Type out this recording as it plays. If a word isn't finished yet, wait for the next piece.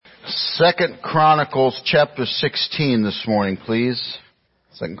Second Chronicles chapter 16 this morning, please.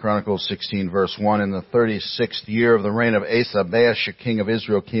 Second Chronicles 16 verse 1. In the 36th year of the reign of Asa, Baasha king of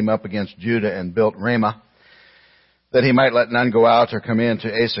Israel came up against Judah and built Ramah, that he might let none go out or come in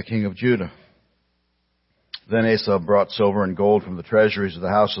to Asa king of Judah. Then Asa brought silver and gold from the treasuries of the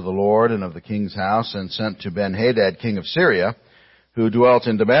house of the Lord and of the king's house, and sent to Ben-Hadad king of Syria, who dwelt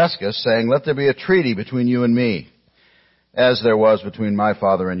in Damascus, saying, Let there be a treaty between you and me, as there was between my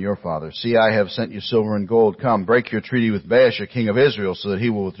father and your father. See, I have sent you silver and gold. Come, break your treaty with Baasha, king of Israel, so that he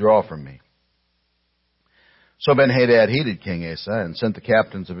will withdraw from me. So Ben-Hadad heeded King Asa, and sent the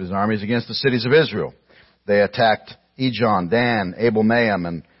captains of his armies against the cities of Israel. They attacked Ijon, Dan, Abel-Maim,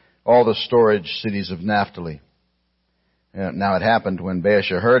 and all the storage cities of Naphtali. Now it happened when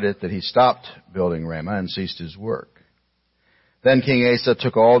Baasha heard it that he stopped building Ramah and ceased his work. Then King Asa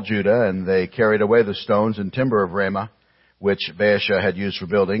took all Judah, and they carried away the stones and timber of Ramah, which Baasha had used for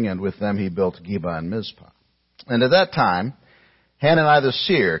building, and with them he built Geba and Mizpah. And at that time, Hanani the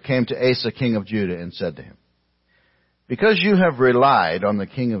seer came to Asa king of Judah and said to him, Because you have relied on the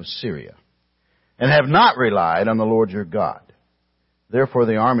king of Syria, and have not relied on the Lord your God, therefore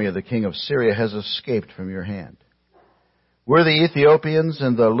the army of the king of Syria has escaped from your hand. Were the Ethiopians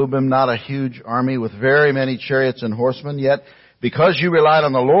and the Lubim not a huge army with very many chariots and horsemen? Yet because you relied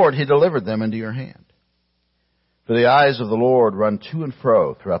on the Lord, he delivered them into your hand. For the eyes of the Lord run to and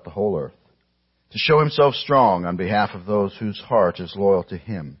fro throughout the whole earth, to show himself strong on behalf of those whose heart is loyal to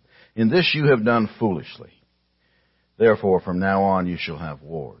him. In this you have done foolishly. Therefore from now on you shall have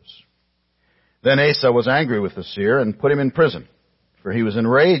wars. Then Asa was angry with the seer and put him in prison, for he was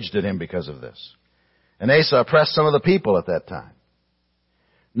enraged at him because of this. And Asa oppressed some of the people at that time.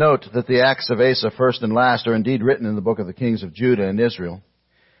 Note that the acts of Asa, first and last, are indeed written in the book of the kings of Judah and Israel.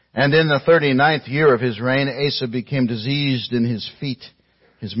 And in the 39th year of his reign, Asa became diseased in his feet.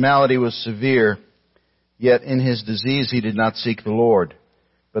 His malady was severe, yet in his disease he did not seek the Lord,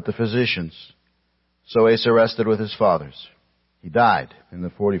 but the physicians. So Asa rested with his fathers. He died in the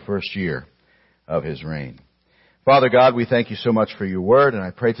 41st year of his reign. Father God, we thank you so much for your word, and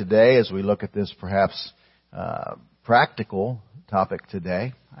I pray today as we look at this perhaps practical topic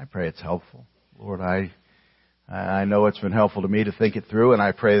today, I pray it's helpful. Lord, I know it's been helpful to me to think it through, and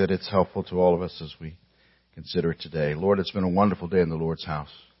I pray that it's helpful to all of us as we consider it today. Lord, it's been a wonderful day in the Lord's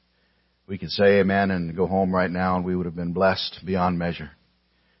house. We could say amen and go home right now, and we would have been blessed beyond measure.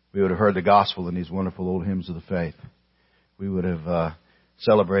 We would have heard the gospel in these wonderful old hymns of the faith. We would have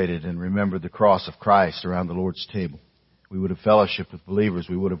celebrated and remembered the cross of Christ around the Lord's table. We would have fellowshiped with believers.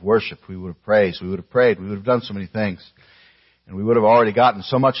 We would have worshiped. We would have praised. We would have prayed. We would have done so many things. And we would have already gotten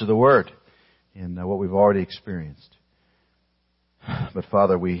so much of the Word in what we've already experienced. But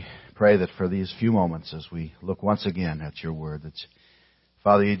Father, we pray that for these few moments as we look once again at your Word, that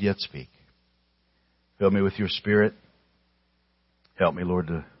Father, you'd yet speak. Fill me with your Spirit. Help me, Lord,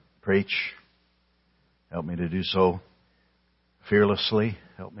 to preach. Help me to do so fearlessly.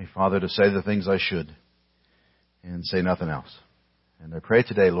 Help me, Father, to say the things I should and say nothing else. And I pray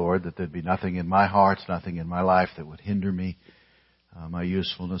today, Lord, that there'd be nothing in my heart, nothing in my life that would hinder me, my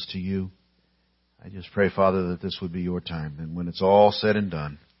usefulness to you. I just pray, Father, that this would be your time. And when it's all said and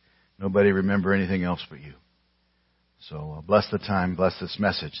done, nobody remember anything else but you. So bless the time, bless this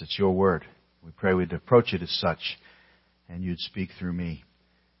message. It's your word. We pray we'd approach it as such, and you'd speak through me,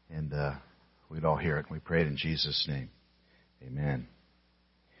 and we'd all hear it. We pray it in Jesus' name. Amen.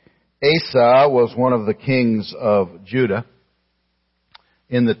 Asa was one of the kings of Judah.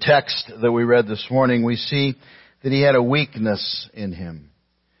 In the text that we read this morning, we see that he had a weakness in him.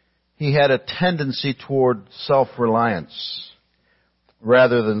 He had a tendency toward self-reliance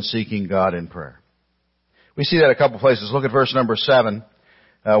rather than seeking God in prayer. We see that a couple places. Look at verse number 7,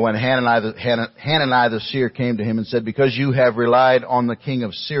 when Hanani the seer came to him and said, Because you have relied on the king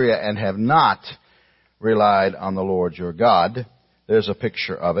of Syria and have not relied on the Lord your God. There's a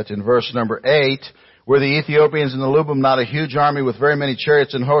picture of it. In verse number 8, were the Ethiopians and the Lubim not a huge army with very many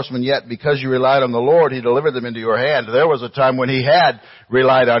chariots and horsemen? Yet because you relied on the Lord, he delivered them into your hand. There was a time when he had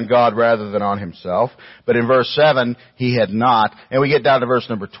relied on God rather than on himself. But in verse 7, he had not. And we get down to verse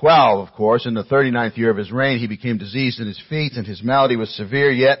number 12, of course. In the 39th year of his reign, he became diseased in his feet, and his malady was severe.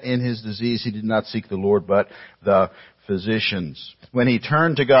 Yet in his disease, he did not seek the Lord, but the physicians. When he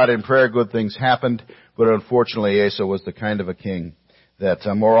turned to God in prayer, good things happened. But unfortunately, Asa was the kind of a king that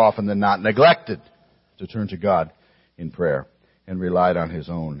more often than not neglected to turn to God in prayer and relied on his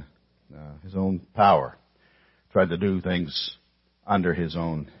own power. Tried to do things under his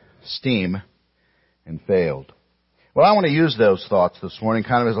own steam and failed. Well, I want to use those thoughts this morning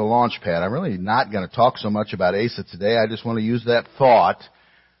kind of as a launch pad. I'm really not going to talk so much about Asa today. I just want to use that thought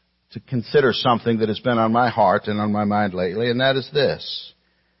to consider something that has been on my heart and on my mind lately, and that is this.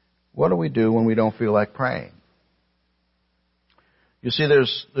 What do we do when we don't feel like praying? You see,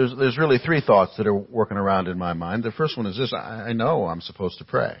 there's really three thoughts that are working around in my mind. The first one is this: I know I'm supposed to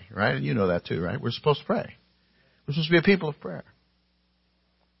pray, right? And you know that too, right? We're supposed to pray. We're supposed to be a people of prayer.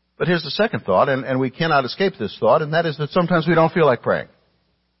 But here's the second thought, and we cannot escape this thought, and that is that sometimes we don't feel like praying.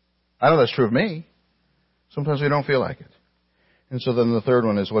 I know that's true of me. Sometimes we don't feel like it. And so then the third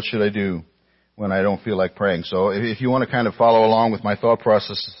one is, what should I do when I don't feel like praying? So if you want to kind of follow along with my thought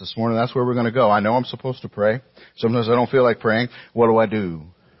process this morning, that's where we're going to go. I know I'm supposed to pray. Sometimes I don't feel like praying. What do I do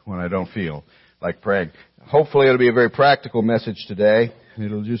when I don't feel like praying? Hopefully it'll be a very practical message today.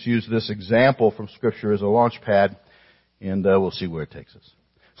 It'll just use this example from Scripture as a launch pad, and we'll see where it takes us.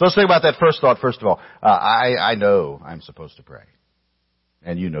 So let's think about that first thought first of all. I know I'm supposed to pray.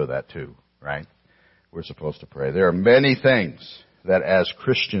 And you know that too, right? We're supposed to pray. There are many things that as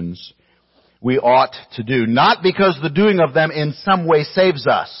Christians we ought to do, not because the doing of them in some way saves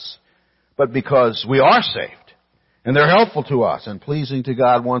us, but because we are saved. And they're helpful to us and pleasing to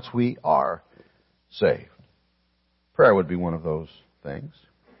God once we are saved. Prayer would be one of those things.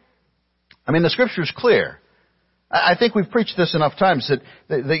 I mean, the Scripture is clear. I think we've preached this enough times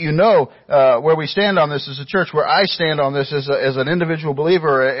that you know where we stand on this as a church, where I stand on this as an individual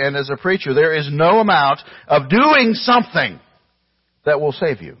believer and as a preacher. There is no amount of doing something that will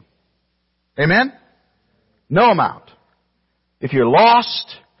save you. Amen? No amount. If you're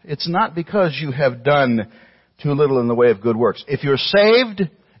lost, it's not because you have done too little in the way of good works. If you're saved,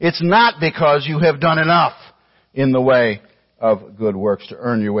 it's not because you have done enough in the way of good works to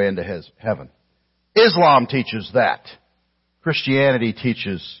earn your way into heaven. Islam teaches that. Christianity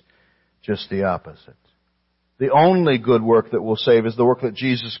teaches just the opposite. The only good work that will save is the work that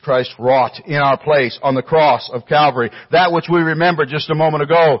Jesus Christ wrought in our place on the cross of Calvary. That which we remembered just a moment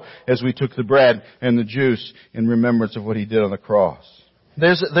ago as we took the bread and the juice in remembrance of what He did on the cross.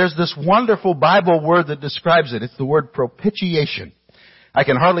 There's this wonderful Bible word that describes it. It's the word propitiation. I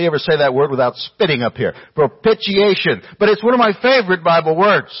can hardly ever say that word without spitting up here. Propitiation. But it's one of my favorite Bible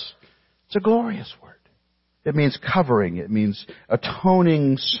words. It's a glorious word. It means covering. It means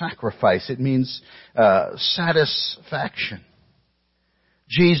atoning sacrifice. It means satisfaction.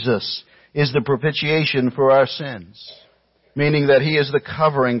 Jesus is the propitiation for our sins, meaning that He is the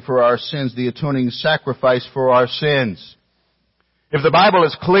covering for our sins, the atoning sacrifice for our sins. If the Bible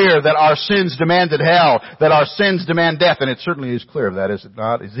is clear that our sins demanded hell, that our sins demand death, and it certainly is clear of that, is it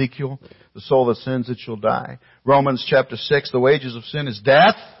not? Ezekiel, the soul that sins, it shall die. Romans chapter 6, the wages of sin is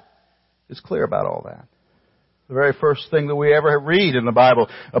death. It's clear about all that. The very first thing that we ever read in the Bible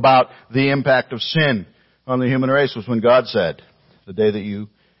about the impact of sin on the human race was when God said, the day that you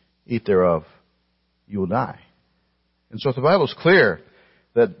eat thereof, you will die. And so if the Bible is clear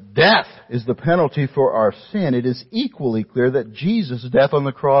that death is the penalty for our sin, it is equally clear that Jesus' death on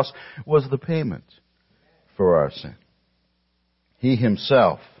the cross was the payment for our sin. He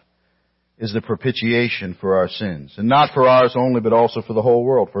Himself is the propitiation for our sins, and not for ours only, but also for the whole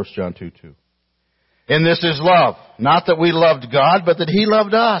world, 1 John 2:2. And this is love, not that we loved God, but that He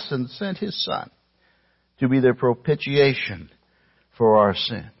loved us and sent His Son to be the propitiation for our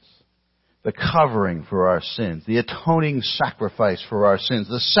sins, the covering for our sins, the atoning sacrifice for our sins,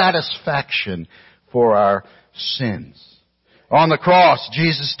 the satisfaction for our sins. On the cross,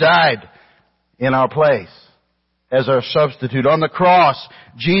 Jesus died in our place as our substitute. On the cross,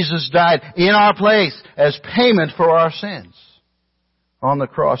 Jesus died in our place as payment for our sins. On the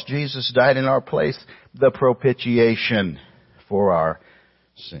cross, Jesus died in our place, the propitiation for our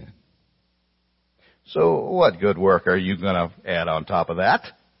sin. So what good work are you going to add on top of that?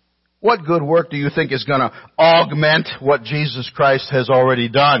 What good work do you think is going to augment what Jesus Christ has already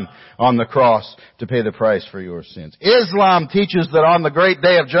done on the cross to pay the price for your sins? Islam teaches that on the great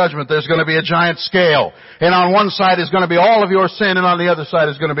day of judgment there's going to be a giant scale. And on one side is going to be all of your sin, and on the other side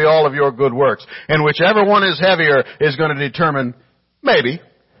is going to be all of your good works. And whichever one is heavier is going to determine, maybe,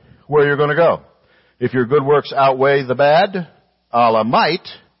 where you're going to go. If your good works outweigh the bad, Allah might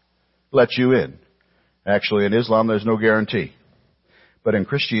let you in. Actually, in Islam there's no guarantee. But in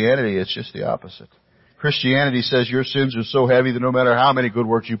Christianity, it's just the opposite. Christianity says your sins are so heavy that no matter how many good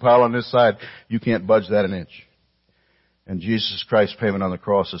works you pile on this side, you can't budge that an inch. And Jesus Christ's payment on the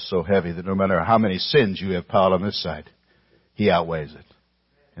cross is so heavy that no matter how many sins you have piled on this side, He outweighs it.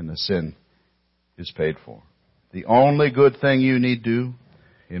 And the sin is paid for. The only good thing you need do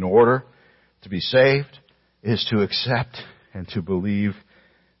in order to be saved is to accept and to believe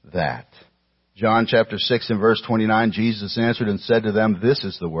that. John chapter 6 and verse 29, Jesus answered and said to them, "This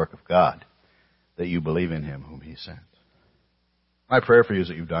is the work of God, that you believe in Him whom He sent." My prayer for you is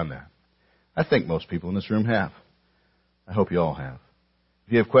that you've done that. I think most people in this room have. I hope you all have.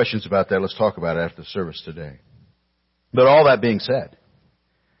 If you have questions about that, let's talk about it after the service today. But all that being said,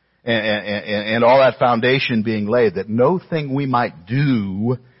 and all that foundation being laid, that no thing we might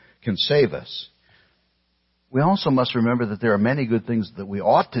do can save us, we also must remember that there are many good things that we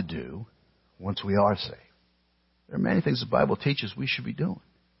ought to do once we are saved. There are many things the Bible teaches we should be doing.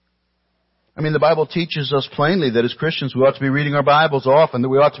 I mean, the Bible teaches us plainly that as Christians we ought to be reading our Bibles often, that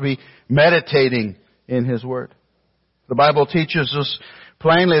we ought to be meditating in His Word. The Bible teaches us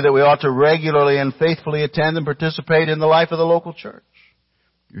plainly that we ought to regularly and faithfully attend and participate in the life of the local church.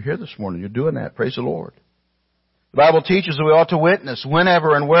 You're here this morning. You're doing that. Praise the Lord. The Bible teaches that we ought to witness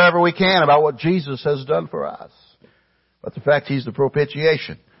whenever and wherever we can about what Jesus has done for us. But the fact He's the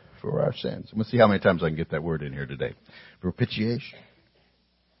propitiation for our sins. Let's see how many times I can get that word in here today. Propitiation.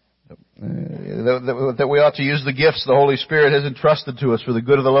 That we ought to use the gifts the Holy Spirit has entrusted to us for the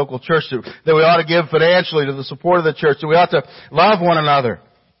good of the local church. That we ought to give financially to the support of the church. That we ought to love one another.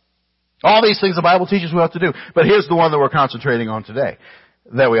 All these things the Bible teaches we ought to do. But here's the one that we're concentrating on today.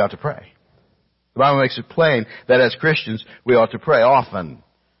 That we ought to pray. The Bible makes it plain that as Christians we ought to pray often,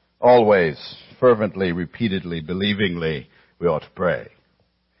 always, fervently, repeatedly, believingly. We ought to pray.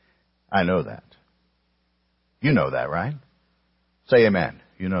 I know that. You know that, right? Say amen.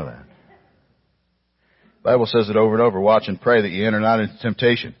 You know that. The Bible says it over and over. Watch and pray that ye enter not into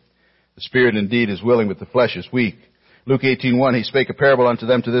temptation. The spirit indeed is willing, but the flesh is weak. Luke 18:1, He spake a parable unto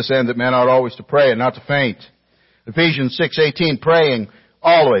them to this end, that men ought always to pray and not to faint. Ephesians 6:18, praying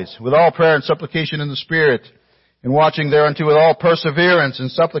always with all prayer and supplication in the Spirit, and watching thereunto with all perseverance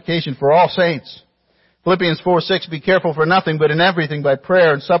and supplication for all saints. Philippians 4:6, be careful for nothing, but in everything by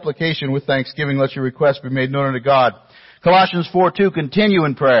prayer and supplication with thanksgiving let your requests be made known unto God. Colossians 4:2, continue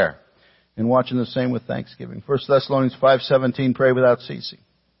in prayer, and watching the same with thanksgiving. 1 Thessalonians 5:17, pray without ceasing.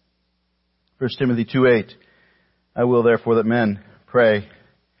 1 Timothy 2:8, I will therefore that men pray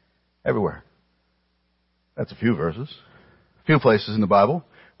everywhere. That's a few verses, a few places in the Bible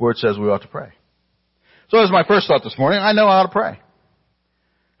where it says we ought to pray. So that's my first thought this morning. I know how to pray.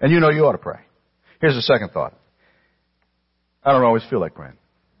 And you know you ought to pray. Here's the second thought. I don't always feel like praying.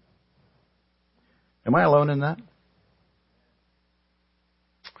 Am I alone in that?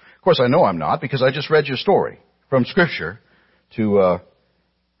 Of course, I know I'm not, because I just read your story from Scripture to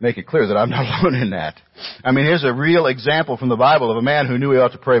make it clear that I'm not alone in that. I mean, here's a real example from the Bible of a man who knew he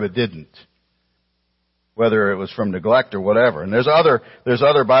ought to pray but didn't, whether it was from neglect or whatever. And there's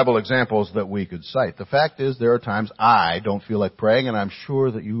other Bible examples that we could cite. The fact is, there are times I don't feel like praying, and I'm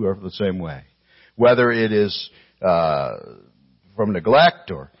sure that you are the same way, whether it is from neglect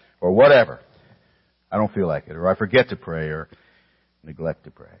or whatever. I don't feel like it, or I forget to pray, or neglect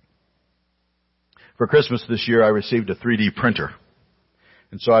to pray. For Christmas this year, I received a 3D printer.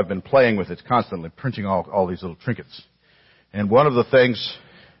 And so I've been playing with it constantly, printing all these little trinkets. And one of the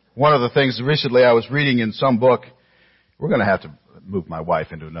things recently I was reading in some book, we're going to have to move my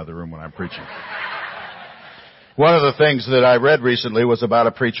wife into another room when I'm preaching. One of the things that I read recently was about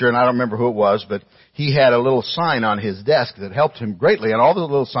a preacher, and I don't remember who it was, but he had a little sign on his desk that helped him greatly, and all the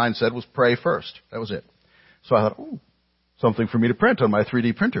little sign said was pray first. That was it. So I thought, ooh, something for me to print on my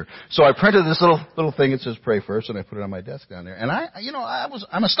 3D printer. So I printed this little thing that says pray first, and I put it on my desk down there. And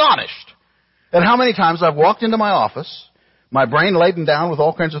I'm astonished at how many times I've walked into my office, my brain laden down with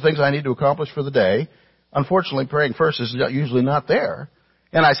all kinds of things I need to accomplish for the day. Unfortunately, praying first is usually not there.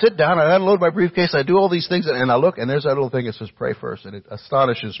 And I sit down, I unload my briefcase, I do all these things, and I look, and there's that little thing that says pray first. And it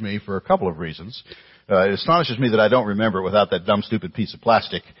astonishes me for a couple of reasons. It astonishes me that I don't remember it without that dumb, stupid piece of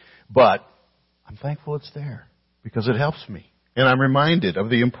plastic. But I'm thankful it's there, because it helps me. And I'm reminded of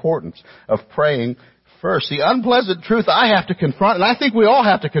the importance of praying first. The unpleasant truth I have to confront, and I think we all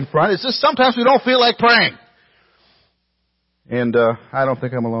have to confront, is just sometimes we don't feel like praying. And I don't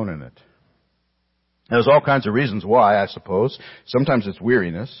think I'm alone in it. There's all kinds of reasons why, I suppose. Sometimes it's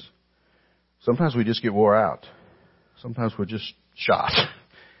weariness. Sometimes we just get wore out. Sometimes we're just shot.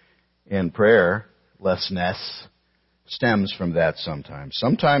 And prayerlessness stems from that sometimes.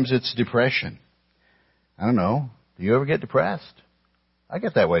 Sometimes it's depression. I don't know. Do you ever get depressed? I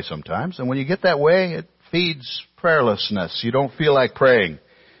get that way sometimes. And when you get that way, it feeds prayerlessness. You don't feel like praying.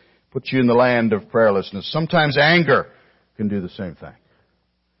 Puts you in the land of prayerlessness. Sometimes anger can do the same thing.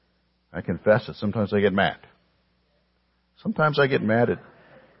 I confess it. Sometimes I get mad. Sometimes I get mad at...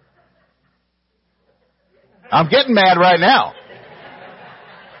 I'm getting mad right now.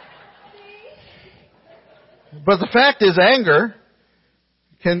 But the fact is, anger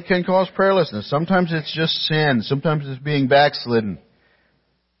can cause prayerlessness. Sometimes it's just sin. Sometimes it's being backslidden.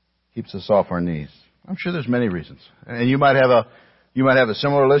 Keeps us off our knees. I'm sure there's many reasons. And you might have You might have a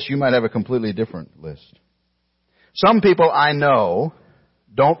similar list. You might have a completely different list. Some people I know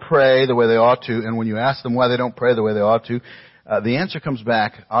don't pray the way they ought to, and when you ask them why they don't pray the way they ought to, the answer comes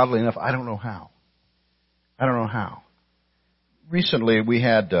back, oddly enough, I don't know how. I don't know how. Recently, we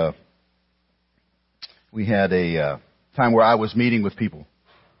had a time where I was meeting with people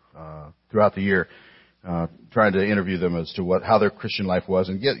throughout the year, trying to interview them as to how their Christian life was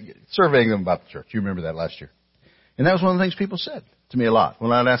and surveying them about the church. You remember that last year. And that was one of the things people said to me a lot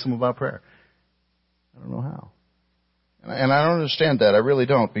when I'd ask them about prayer. I don't know how. And I don't understand that. I really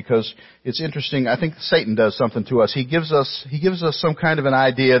don't, because it's interesting. I think Satan does something to us. He gives us some kind of an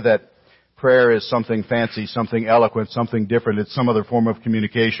idea that prayer is something fancy, something eloquent, something different. It's some other form of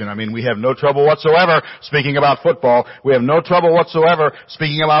communication. I mean, we have no trouble whatsoever speaking about football. We have no trouble whatsoever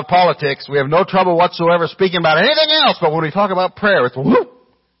speaking about politics. We have no trouble whatsoever speaking about anything else. But when we talk about prayer, it's whoop.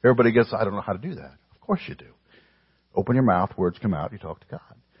 Everybody gets, I don't know how to do that. Of course you do. Open your mouth, words come out, you talk to God.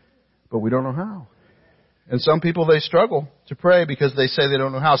 But we don't know how. And some people, they struggle to pray because they say they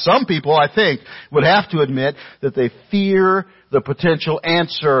don't know how. Some people, I think, would have to admit that they fear the potential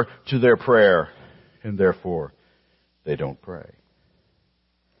answer to their prayer, and therefore they don't pray.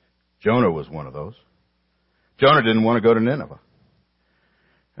 Jonah was one of those. Jonah didn't want to go to Nineveh.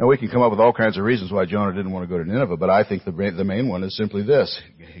 Now, we can come up with all kinds of reasons why Jonah didn't want to go to Nineveh, but I think the main one is simply this.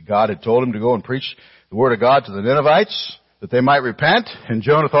 God had told him to go and preach the word of God to the Ninevites, that they might repent, and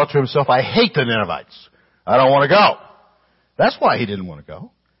Jonah thought to himself, I hate the Ninevites. I don't want to go. That's why he didn't want to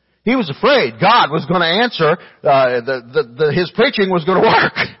go. He was afraid God was going to answer, his preaching was going to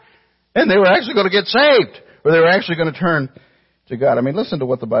work. And they were actually going to get saved. Or they were actually going to turn to God. I mean, listen to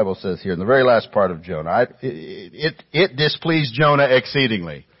what the Bible says here in the very last part of Jonah. It displeased Jonah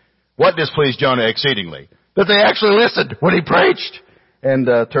exceedingly. What displeased Jonah exceedingly? That they actually listened when he preached and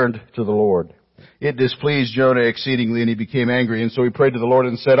turned to the Lord. It displeased Jonah exceedingly, and he became angry. And so he prayed to the Lord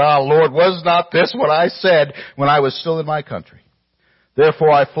and said, Lord, was not this what I said when I was still in my country?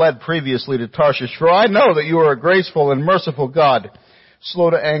 Therefore I fled previously to Tarshish, for I know that you are a graceful and merciful God, slow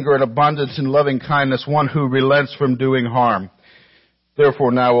to anger and abundant in loving kindness, one who relents from doing harm.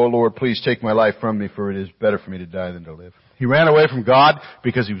 Therefore now, O Lord, please take my life from me, for it is better for me to die than to live. He ran away from God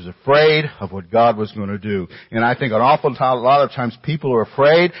because he was afraid of what God was going to do. And I think an awful lot of times people are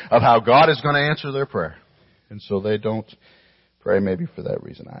afraid of how God is going to answer their prayer. And so they don't pray maybe for that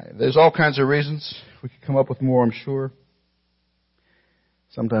reason. There's all kinds of reasons. We could come up with more, I'm sure.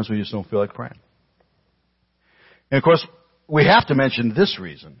 Sometimes we just don't feel like praying. And of course, we have to mention this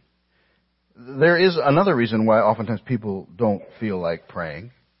reason. There is another reason why oftentimes people don't feel like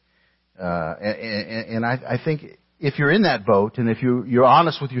praying. And I think if you're in that boat, and if you're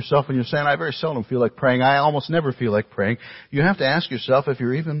honest with yourself and you're saying, I very seldom feel like praying, I almost never feel like praying, you have to ask yourself if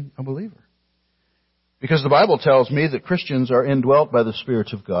you're even a believer. Because the Bible tells me that Christians are indwelt by the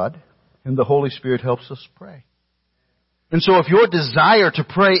Spirit of God, and the Holy Spirit helps us pray. And so if your desire to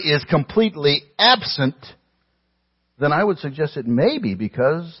pray is completely absent, then I would suggest it may be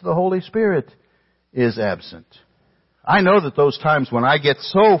because the Holy Spirit is absent. I know that those times when I get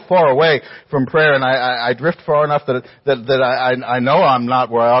so far away from prayer and I drift far enough that I know I'm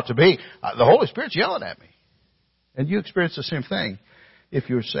not where I ought to be, the Holy Spirit's yelling at me. And you experience the same thing if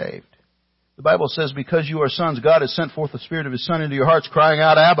you're saved. The Bible says, because you are sons, God has sent forth the Spirit of His Son into your hearts, crying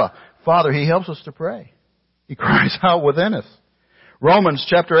out, Abba, Father. He helps us to pray. He cries out within us. Romans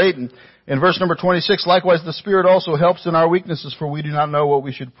chapter 8 and verse number 26, likewise the Spirit also helps in our weaknesses, for we do not know what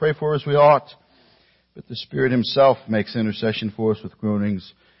we should pray for as we ought. But the Spirit Himself makes intercession for us with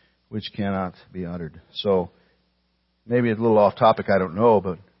groanings which cannot be uttered. So, maybe it's a little off topic, I don't know,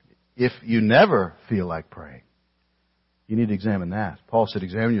 but if you never feel like praying, you need to examine that. Paul said,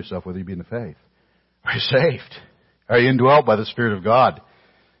 examine yourself whether you be in the faith. Are you saved? Are you indwelt by the Spirit of God?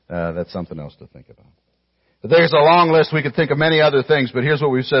 That's something else to think about. But there's a long list. We could think of many other things, but here's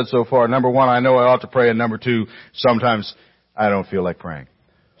what we've said so far. Number one, I know I ought to pray, and number two, sometimes I don't feel like praying.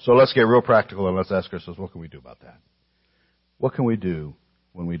 So let's get real practical and let's ask ourselves, what can we do about that? What can we do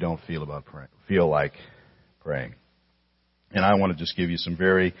when we don't feel like praying? And I want to just give you some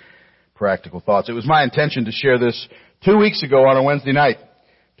very practical thoughts. It was my intention to share this 2 weeks ago on a Wednesday night.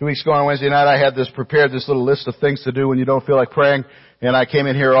 2 weeks ago on a Wednesday night, I had prepared this little list of things to do when you don't feel like praying. And I came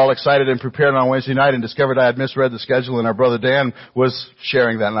in here all excited and prepared on Wednesday night and discovered I had misread the schedule, and our brother Dan was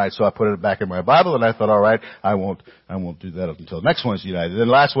sharing that night. So I put it back in my Bible, and I thought, all right, I won't do that until next Wednesday night. And then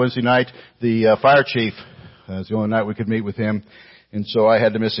last Wednesday night, the fire chief, was the only night we could meet with him. And so I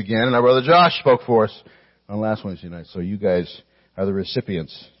had to miss again. And our brother Josh spoke for us on last Wednesday night. So you guys are the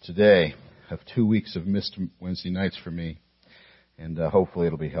recipients today of 2 weeks of missed Wednesday nights for me. And hopefully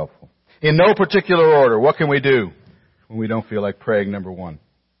it'll be helpful. In no particular order, what can we do when we don't feel like praying, number one.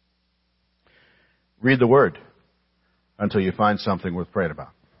 Read the Word until you find something worth praying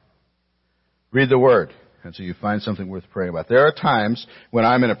about. Read the Word until you find something worth praying about. There are times when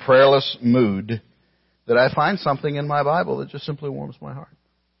I'm in a prayerless mood that I find something in my Bible that just simply warms my heart.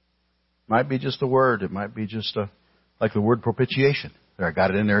 It might be just a word. It might be just like the word propitiation. There, I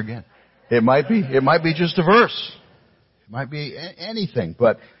got it in there again. It might be just a verse. It might be anything.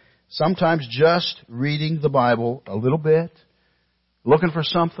 But sometimes just reading the Bible a little bit, looking for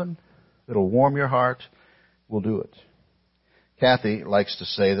something that'll warm your heart, will do it. Kathy likes to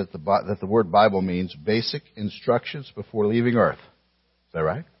say that the word Bible means basic instructions before leaving earth. Is that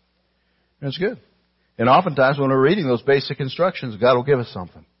right? That's good. And oftentimes when we're reading those basic instructions, God will give us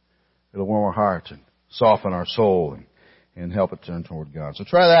something. It'll warm our heart and soften our soul and help it turn toward God. So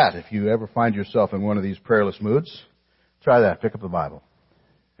try that. If you ever find yourself in one of these prayerless moods, try that. Pick up the Bible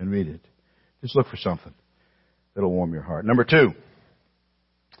and read it. Just look for something that'll warm your heart. Number two,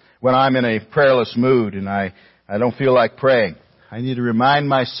 when I'm in a prayerless mood and I don't feel like praying, I need to remind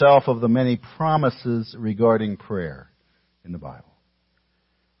myself of the many promises regarding prayer in the Bible.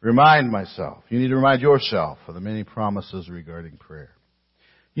 Remind myself. You need to remind yourself of the many promises regarding prayer.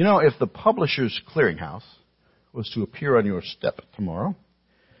 You know, if the Publishers Clearinghouse was to appear on your step tomorrow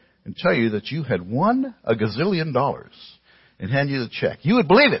and tell you that you had won $1 gazillion and hand you the check, you would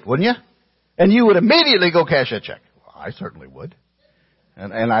believe it, wouldn't you? And you would immediately go cash that check. Well, I certainly would.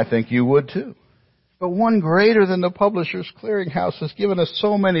 And I think you would too. But one greater than the Publishers Clearinghouse has given us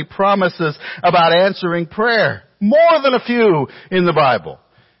so many promises about answering prayer. More than a few in the Bible.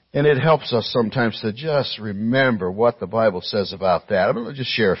 And it helps us sometimes to just remember what the Bible says about that. I'm going to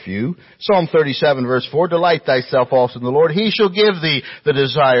just share a few. Psalm 37 verse 4, delight thyself also in the Lord. He shall give thee the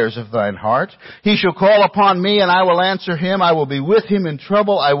desires of thine heart. He shall call upon me and I will answer him. I will be with him in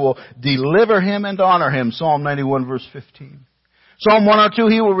trouble. I will deliver him and honor him. Psalm 91 verse 15. Psalm 102,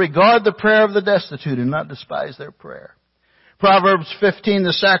 he will regard the prayer of the destitute and not despise their prayer. Proverbs 15,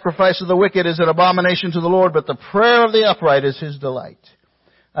 the sacrifice of the wicked is an abomination to the Lord, but the prayer of the upright is his delight.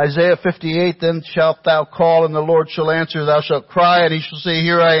 Isaiah 58, then shalt thou call and the Lord shall answer. Thou shalt cry and he shall say,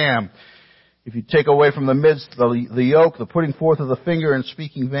 here I am. If you take away from the midst the yoke, the putting forth of the finger and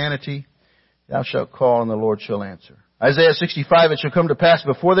speaking vanity, thou shalt call and the Lord shall answer. Isaiah 65, it shall come to pass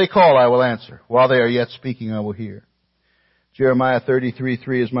before they call I will answer. While they are yet speaking I will hear. Jeremiah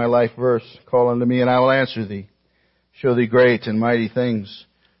 33:3 is my life verse. Call unto me and I will answer thee. Show thee great and mighty things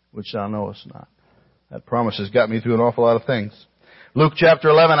which thou knowest not. That promise has got me through an awful lot of things. Luke chapter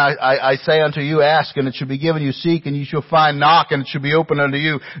 11, I say unto you, ask and it shall be given you, seek and you shall find, knock and it shall be opened unto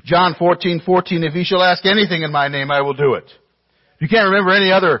you. John 14:14, if ye shall ask anything in my name, I will do it. If you can't remember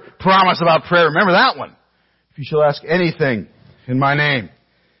any other promise about prayer, remember that one. If you shall ask anything in my name,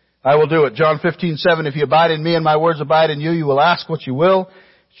 I will do it. John 15:7, if you abide in me and my words abide in you, you will ask what you will.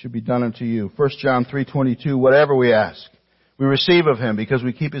 It should be done unto you. 1 John 3:22, whatever we ask, we receive of him because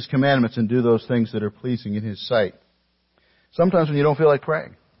we keep his commandments and do those things that are pleasing in his sight. Sometimes when you don't feel like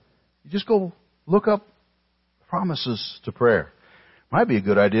praying, you just go look up promises to prayer. Might be a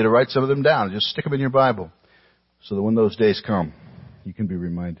good idea to write some of them down and just stick them in your Bible so that when those days come, you can be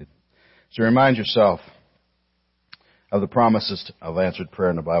reminded. So remind yourself of the promises of answered prayer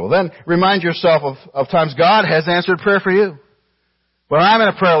in the Bible. Then remind yourself of times God has answered prayer for you. When I'm in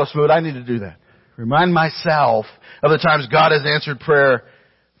a prayerless mood, I need to do that. Remind myself of the times God has answered prayer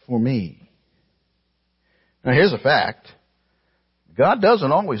for me. Now here's a fact. God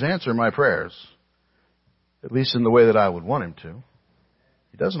doesn't always answer my prayers, at least in the way that I would want him to.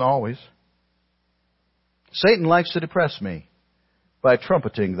 He doesn't always. Satan likes to depress me by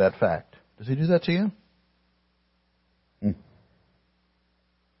trumpeting that fact. Does he do that to you?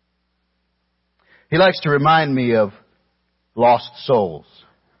 He likes to remind me of lost souls,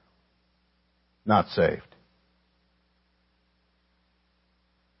 not saved,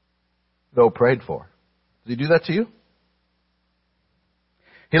 though prayed for. Does he do that to you?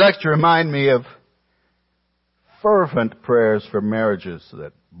 He likes to remind me of fervent prayers for marriages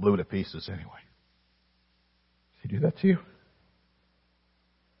that blew to pieces anyway. Does he do that to you?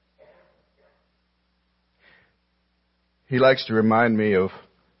 He likes to remind me of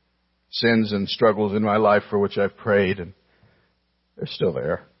sins and struggles in my life for which I've prayed, and they're still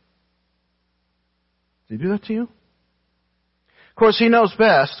there. Does he do that to you? Of course, he knows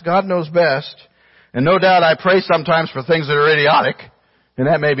best. God knows best. And no doubt I pray sometimes for things that are idiotic, and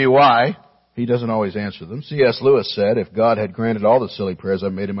that may be why he doesn't always answer them. C.S. Lewis said, if God had granted all the silly prayers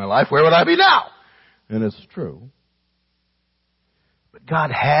I've made in my life, where would I be now? And it's true. But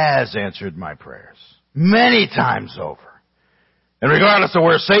God has answered my prayers many times over. And regardless of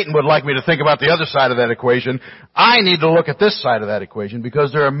where Satan would like me to think about the other side of that equation, I need to look at this side of that equation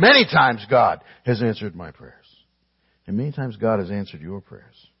because there are many times God has answered my prayers. And many times God has answered your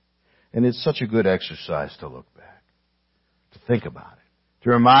prayers. And it's such a good exercise to look back, to think about it, to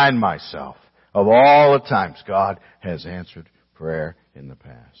remind myself of all the times God has answered prayer in the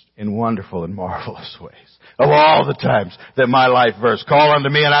past in wonderful and marvelous ways. Of all the times that my life verse, call unto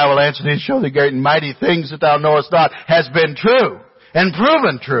me and I will answer thee and show thee great and mighty things that thou knowest not, has been true and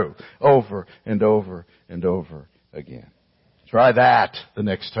proven true over and over and over again. Try that the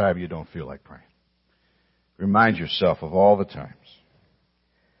next time you don't feel like praying. Remind yourself of all the times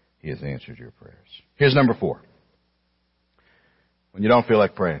He has answered your prayers. Here's number 4. When you don't feel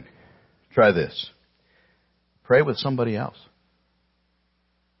like praying, try this. Pray with somebody else.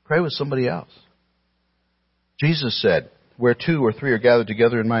 Pray with somebody else. Jesus said, where 2 or 3 are gathered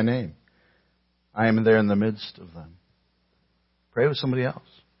together in my name, I am there in the midst of them. Pray with somebody else.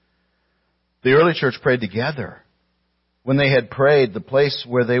 The early church prayed together. When they had prayed, the place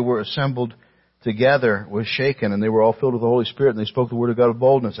where they were assembled together was shaken, and they were all filled with the Holy Spirit, and they spoke the word of God with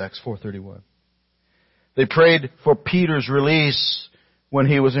boldness, Acts 4:31. They prayed for Peter's release when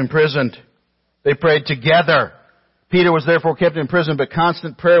he was imprisoned. They prayed together. Peter was therefore kept in prison, but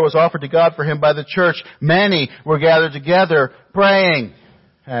constant prayer was offered to God for him by the church. Many were gathered together praying.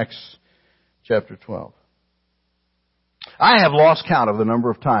 Acts chapter 12. I have lost count of the number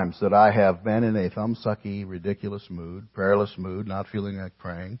of times that I have been in a thumbsucky, ridiculous mood, prayerless mood, not feeling like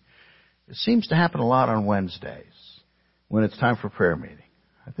praying. It seems to happen a lot on Wednesdays when it's time for prayer meeting.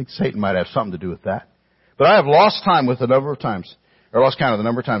 I think Satan might have something to do with that. But I have lost count of the number of times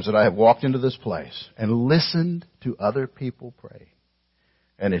that I have walked into this place and listened to other people pray.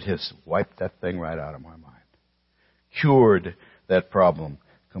 And it has wiped that thing right out of my mind. Cured that problem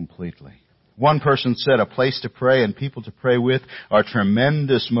completely. One person said a place to pray and people to pray with are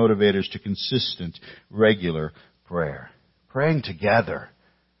tremendous motivators to consistent, regular prayer. Praying together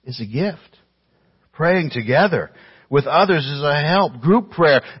is a gift. Praying together with others is a help. Group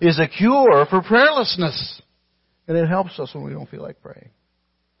prayer is a cure for prayerlessness. And it helps us when we don't feel like praying.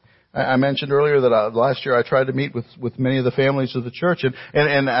 I mentioned earlier that last year I tried to meet with many of the families of the church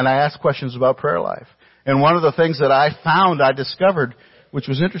and I asked questions about prayer life. And one of the things that I discovered, which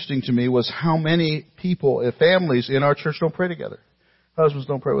was interesting to me, was how many people, families in our church don't pray together. Husbands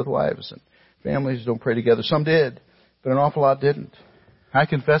don't pray with wives, and families don't pray together. Some did, but an awful lot didn't. I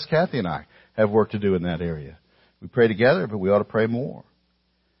confess Kathy and I have work to do in that area. We pray together, but we ought to pray more.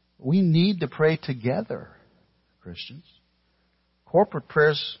 We need to pray together, Christians. Corporate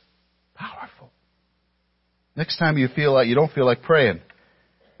prayer's powerful. Next time you don't feel like praying,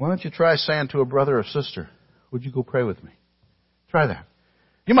 why don't you try saying to a brother or sister, would you go pray with me? Try that.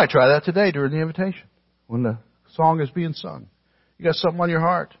 You might try that today during the invitation when the song is being sung. You got something on your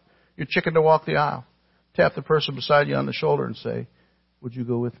heart. You're chicken to walk the aisle. Tap the person beside you on the shoulder and say, would you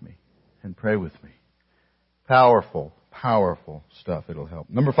go with me and pray with me? Powerful, powerful stuff. It'll help.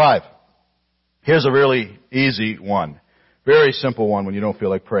 Number 5. Here's a really easy one. Very simple one when you don't feel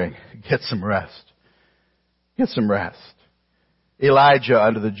like praying. Get some rest. Get some rest. Elijah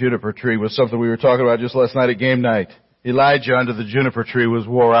under the juniper tree was something we were talking about just last night at game night. Elijah under the juniper tree was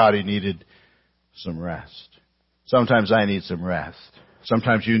wore out. He needed some rest. Sometimes I need some rest.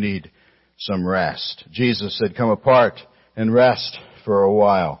 Sometimes you need some rest. Jesus said, come apart and rest for a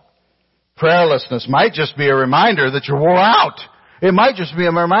while. Prayerlessness might just be a reminder that you're wore out. It might just be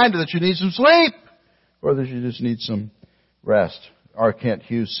a reminder that you need some sleep or that you just need some rest. R. Kent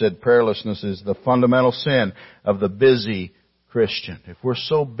Hughes said prayerlessness is the fundamental sin of the busy Christian. If we're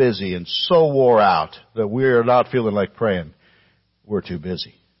so busy and so wore out that we're not feeling like praying, we're too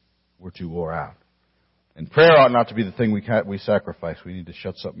busy. We're too wore out. And prayer ought not to be the thing we sacrifice. We need to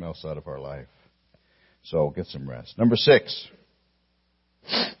shut something else out of our life. So get some rest. Number 6.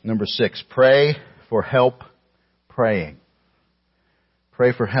 Pray for help praying.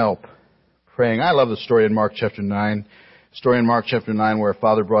 Pray for help praying. I love the story in Mark chapter 9. Story in Mark chapter 9 where a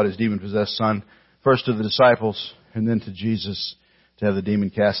father brought his demon-possessed son first to the disciples and then to Jesus to have the demon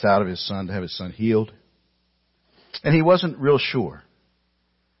cast out of his son, to have his son healed. And he wasn't real sure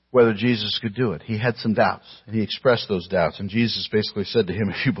whether Jesus could do it. He had some doubts, and he expressed those doubts. And Jesus basically said to him,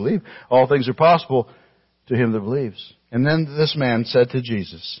 if you believe, all things are possible to him that believes. And then this man said to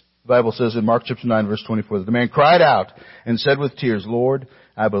Jesus, the Bible says in Mark chapter 9, verse 24, that the man cried out and said with tears, Lord,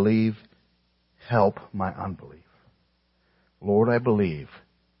 I believe, help my unbelief. Lord, I believe,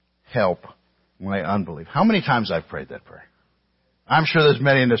 help my unbelief. How many times I've prayed that prayer? I'm sure there's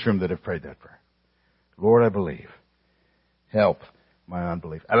many in this room that have prayed that prayer. Lord, I believe, help my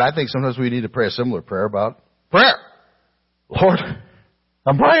unbelief. And I think sometimes we need to pray a similar prayer about prayer. Lord,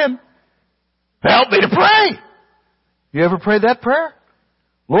 I'm praying. Help me to pray. You ever prayed that prayer?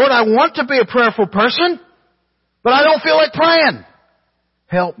 Lord, I want to be a prayerful person, but I don't feel like praying.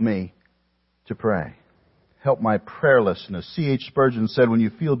 Help me to pray. Help my prayerlessness. C.H. Spurgeon said, when you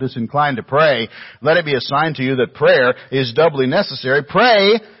feel disinclined to pray, let it be a sign to you that prayer is doubly necessary.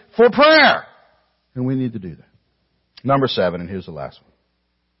 Pray for prayer. And we need to do that. Number 7, and here's the last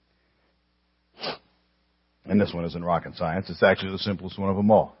one. And this one isn't rocket science. It's actually the simplest one of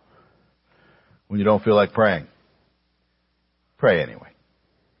them all. When you don't feel like praying, pray anyway.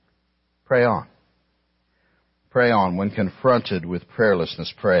 Pray on. Pray on. When confronted with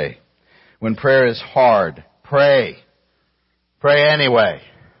prayerlessness, pray. When prayer is hard, pray. Pray anyway.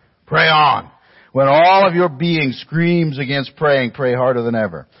 Pray on. When all of your being screams against praying, pray harder than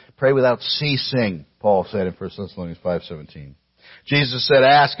ever. Pray without ceasing, Paul said in 1 Thessalonians 5:17. Jesus said,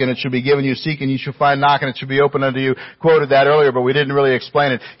 ask and it shall be given you, seek and you shall find, knock and it shall be opened unto you. Quoted that earlier, but we didn't really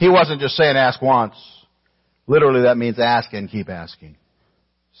explain it. He wasn't just saying ask once. Literally that means ask and keep asking.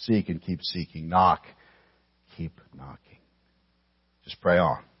 Seek and keep seeking. Knock, keep knocking. Just pray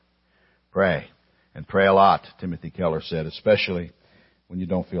on. Pray. And pray a lot, Timothy Keller said, especially when you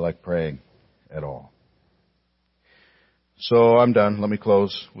don't feel like praying at all. So I'm done. Let me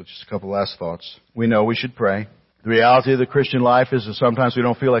close with just a couple last thoughts. We know we should pray. The reality of the Christian life is that sometimes we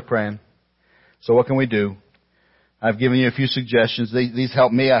don't feel like praying. So what can we do? I've given you a few suggestions. These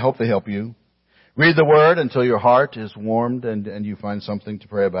help me. I hope they help you. Read the Word until your heart is warmed and you find something to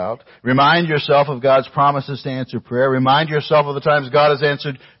pray about. Remind yourself of God's promises to answer prayer. Remind yourself of the times God has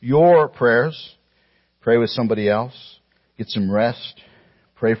answered your prayers. Pray with somebody else. Get some rest.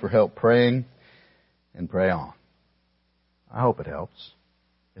 Pray for help praying. And pray on. I hope it helps.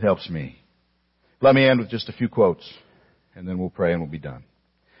 It helps me. Let me end with just a few quotes, and then we'll pray and we'll be done.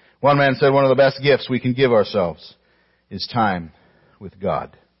 One man said one of the best gifts we can give ourselves is time with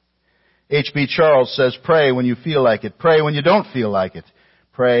God. H.B. Charles says, pray when you feel like it. Pray when you don't feel like it.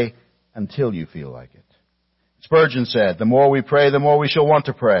 Pray until you feel like it. Spurgeon said, the more we pray, the more we shall want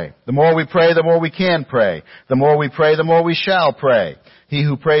to pray. The more we pray, the more we can pray. The more we pray, the more we shall pray. He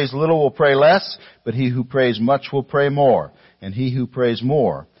who prays little will pray less, but he who prays much will pray more. And he who prays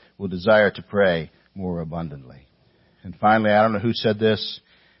more will desire to pray more abundantly. And finally, I don't know who said this,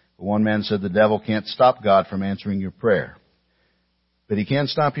 but one man said the devil can't stop God from answering your prayer. But he can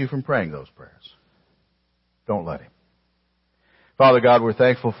stop you from praying those prayers. Don't let him. Father God, we're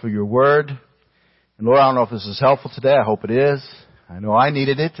thankful for your word. And Lord, I don't know if this is helpful today. I hope it is. I know I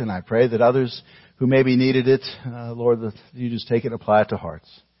needed it, and I pray that others who maybe needed it, Lord, that you just take it and apply it to hearts.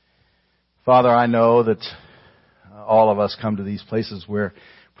 Father, I know that all of us come to these places where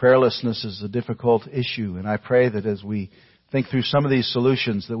prayerlessness is a difficult issue, and I pray that as we think through some of these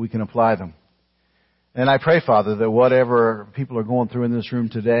solutions that we can apply them. And I pray, Father, that whatever people are going through in this room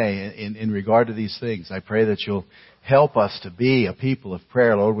today in regard to these things, I pray that you'll help us to be a people of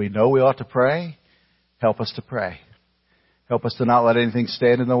prayer, Lord. We know we ought to pray. Help us to pray. Help us to not let anything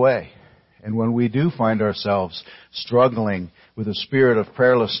stand in the way. And when we do find ourselves struggling with a spirit of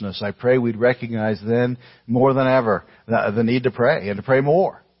prayerlessness, I pray we'd recognize then more than ever the need to pray and to pray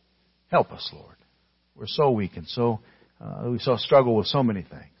more. Help us, Lord. We're so weak and we so struggle with so many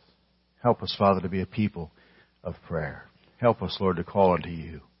things. Help us, Father, to be a people of prayer. Help us, Lord, to call unto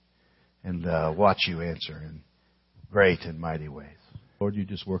you and watch you answer in great and mighty ways. Lord, you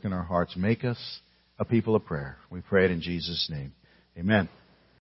just work in our hearts. Make us a people of prayer. We pray it in Jesus' name. Amen.